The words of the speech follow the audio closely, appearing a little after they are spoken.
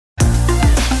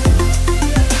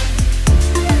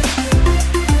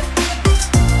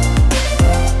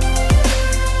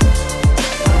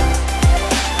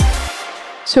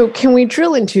So can we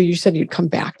drill into, you said you'd come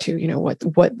back to,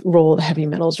 what role the heavy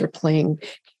metals are playing,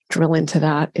 drill into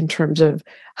that in terms of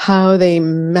how they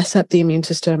mess up the immune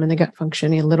system and the gut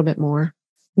functioning a little bit more?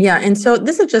 Yeah. And so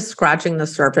this is just scratching the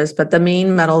surface, but the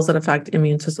main metals that affect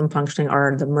immune system functioning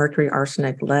are the mercury,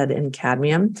 arsenic, lead, and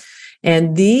cadmium.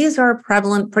 And these are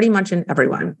prevalent pretty much in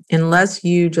everyone, unless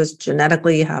you just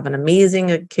genetically have an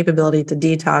amazing capability to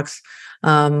detox,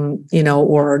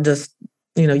 or just,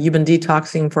 you've been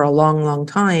detoxing for a long, long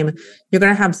time, you're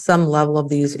going to have some level of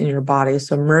these in your body.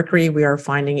 So mercury, we are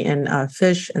finding in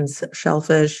fish and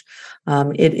shellfish.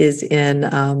 It is in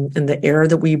the air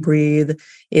that we breathe.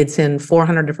 It's in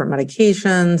 400 different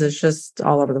medications. It's just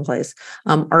all over the place.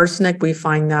 Arsenic, we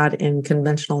find that in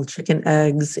conventional chicken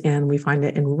eggs, and we find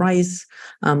it in rice,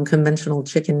 conventional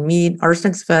chicken meat.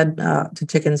 Arsenic's fed to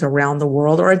chickens around the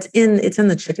world, or it's in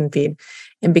the chicken feed.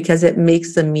 And because it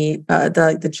makes the meat,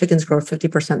 the chickens grow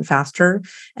 50% faster,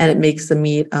 and it makes the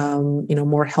meat,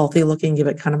 more healthy looking, give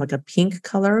it kind of like a pink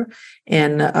color.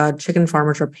 And chicken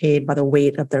farmers are paid by the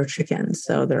weight of their chickens,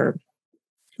 so they're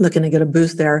looking to get a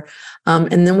boost there.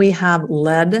 And then we have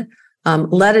lead.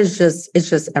 Lead is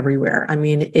just everywhere. I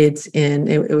mean, used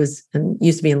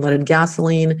to be in leaded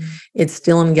gasoline. It's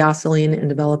still in gasoline in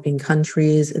developing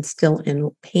countries. It's still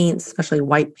in paint, especially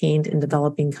white paint in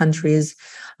developing countries.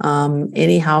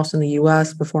 Any house in the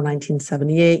US before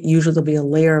 1978, usually there'll be a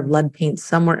layer of lead paint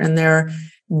somewhere in there.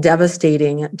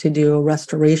 Devastating to do a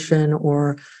restoration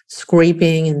or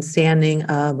scraping and sanding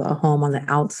of a home on the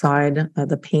outside of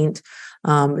the paint.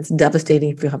 It's devastating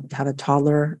if you have a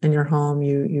toddler in your home,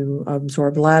 you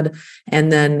absorb lead.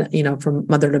 And then, from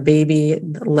mother to baby,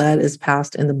 lead is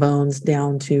passed in the bones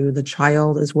down to the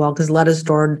child as well, because lead is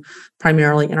stored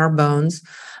primarily in our bones.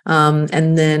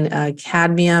 And then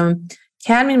cadmium.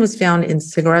 Cadmium was found in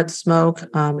cigarette smoke.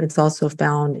 It's also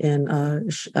found in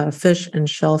fish and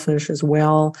shellfish as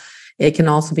well. It can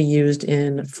also be used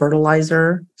in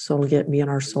fertilizer, so it'll be in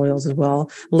our soils as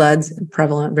well. Lead's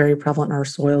prevalent, very prevalent in our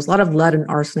soils. A lot of lead and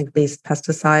arsenic-based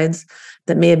pesticides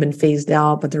that may have been phased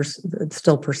out, but they're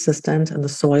still persistent in the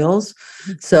soils.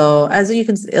 So as you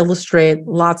can illustrate,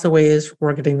 lots of ways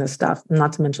we're getting this stuff,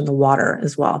 not to mention the water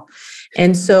as well.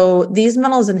 And so these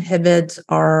metals inhibit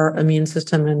our immune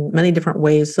system in many different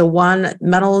ways. So one,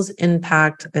 metals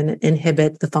impact and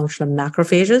inhibit the function of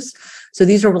macrophages. So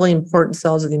these are really important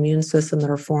cells of the immune system that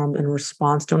are formed in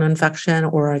response to an infection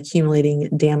or accumulating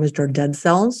damaged or dead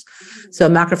cells. So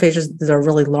macrophages, these are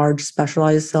really large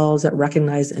specialized cells that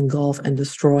recognize, engulf, and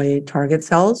destroy target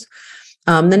cells.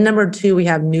 Then number two, we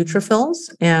have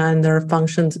neutrophils, and their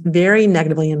functions very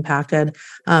negatively impacted.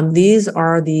 These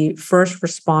are the first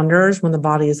responders when the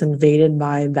body is invaded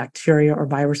by bacteria or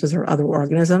viruses or other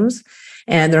organisms,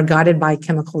 and they're guided by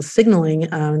chemical signaling,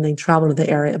 and they travel to the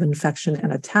area of infection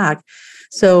and attack.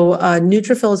 So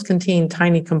neutrophils contain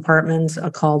tiny compartments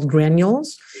called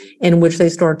granules, in which they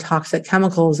store toxic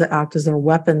chemicals that act as their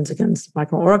weapons against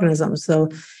microorganisms. So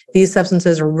these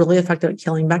substances are really effective at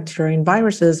killing bacteria and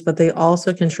viruses, but they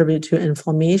also contribute to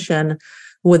inflammation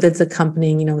with its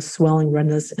accompanying, swelling,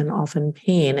 redness, and often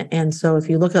pain. And so if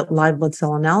you look at live blood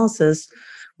cell analysis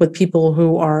with people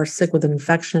who are sick with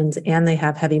infections and they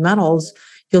have heavy metals,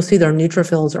 you'll see their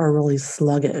neutrophils are really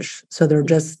sluggish. So they're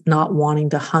just not wanting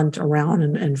to hunt around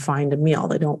and find a meal.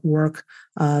 They don't work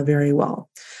very well.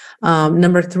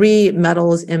 Number three,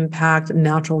 metals impact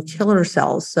natural killer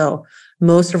cells. So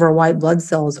most of our white blood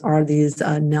cells are these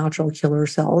natural killer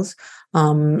cells,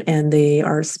 and they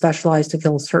are specialized to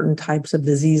kill certain types of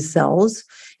disease cells,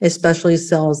 especially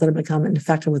cells that have become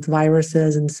infected with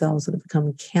viruses and cells that have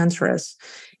become cancerous.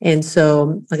 And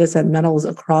so, like I said, metals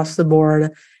across the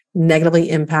board negatively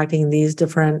impacting these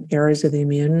different areas of the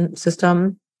immune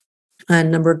system. And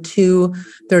number two,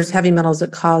 there's heavy metals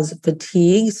that cause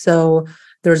fatigue. So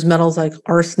there's metals like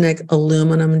arsenic,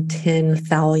 aluminum, tin,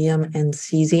 thallium, and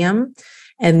cesium.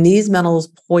 And these metals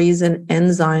poison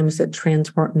enzymes that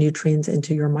transport nutrients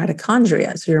into your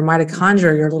mitochondria. So your mitochondria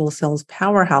are your little cells'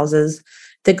 powerhouses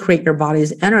that create your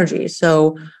body's energy.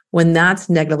 So when that's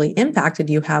negatively impacted,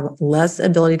 you have less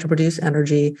ability to produce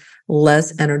energy,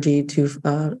 less energy to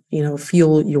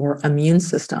fuel your immune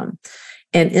system.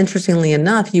 And interestingly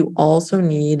enough, you also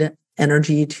need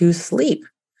energy to sleep.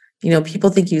 People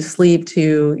think you sleep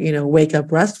to, wake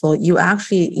up restful. You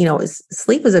actually,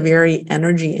 sleep is a very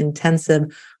energy intensive,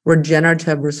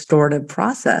 regenerative, restorative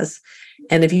process.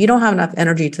 And if you don't have enough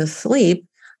energy to sleep,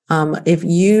 if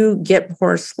you get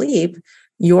poor sleep,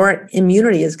 your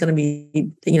immunity is going to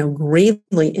be,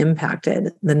 greatly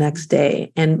impacted the next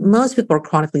day. And most people are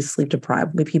chronically sleep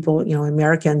deprived. People,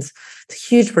 Americans, a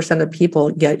huge percent of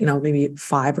people get, maybe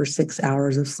 5 or 6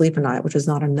 hours of sleep a night, which is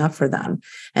not enough for them.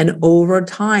 And over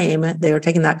time, they are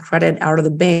taking that credit out of the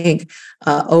bank.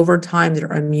 Over time,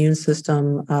 their immune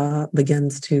system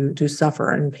begins to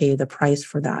suffer and pay the price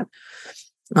for that.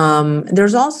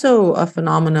 There's also a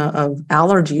phenomena of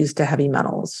allergies to heavy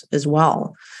metals as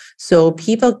well. So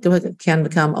people can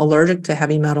become allergic to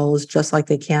heavy metals just like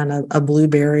they can a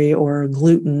blueberry or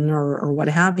gluten or what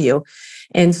have you.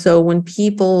 And so when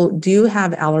people do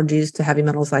have allergies to heavy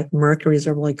metals, like mercury is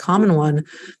a really common one,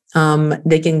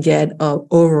 they can get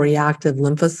overreactive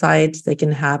lymphocytes. They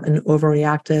can have an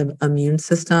overreactive immune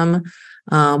system.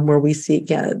 Where we see,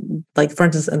 like for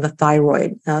instance, in the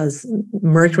thyroid, as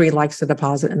mercury likes to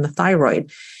deposit in the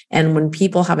thyroid. And when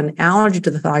people have an allergy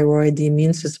to the thyroid, the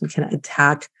immune system can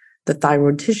attack the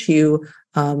thyroid tissue,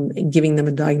 giving them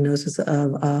a diagnosis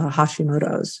of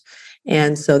Hashimoto's.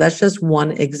 And so that's just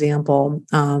one example.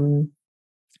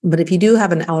 But if you do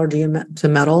have an allergy to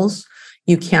metals,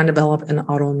 you can develop an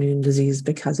autoimmune disease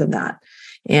because of that.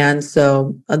 And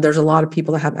so there's a lot of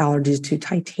people that have allergies to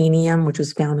titanium, which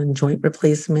is found in joint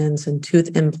replacements and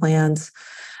tooth implants.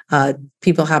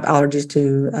 People have allergies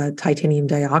to titanium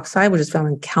dioxide, which is found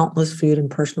in countless food and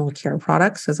personal care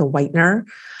products as a whitener.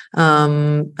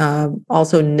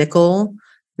 Also nickel,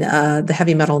 the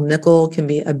heavy metal nickel can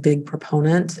be a big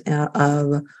proponent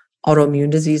of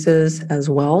autoimmune diseases as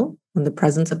well, in the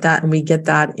presence of that. And we get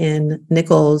that in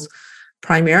nickels.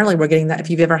 Primarily, we're getting that if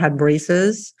you've ever had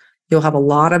braces, you'll have a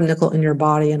lot of nickel in your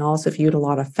body. And also if you eat a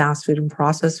lot of fast food and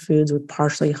processed foods with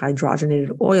partially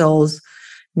hydrogenated oils,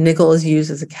 nickel is used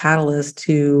as a catalyst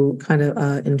to kind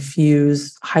of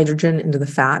infuse hydrogen into the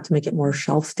fat to make it more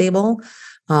shelf stable.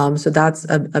 So that's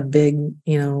a big,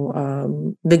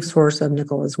 big source of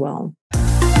nickel as well.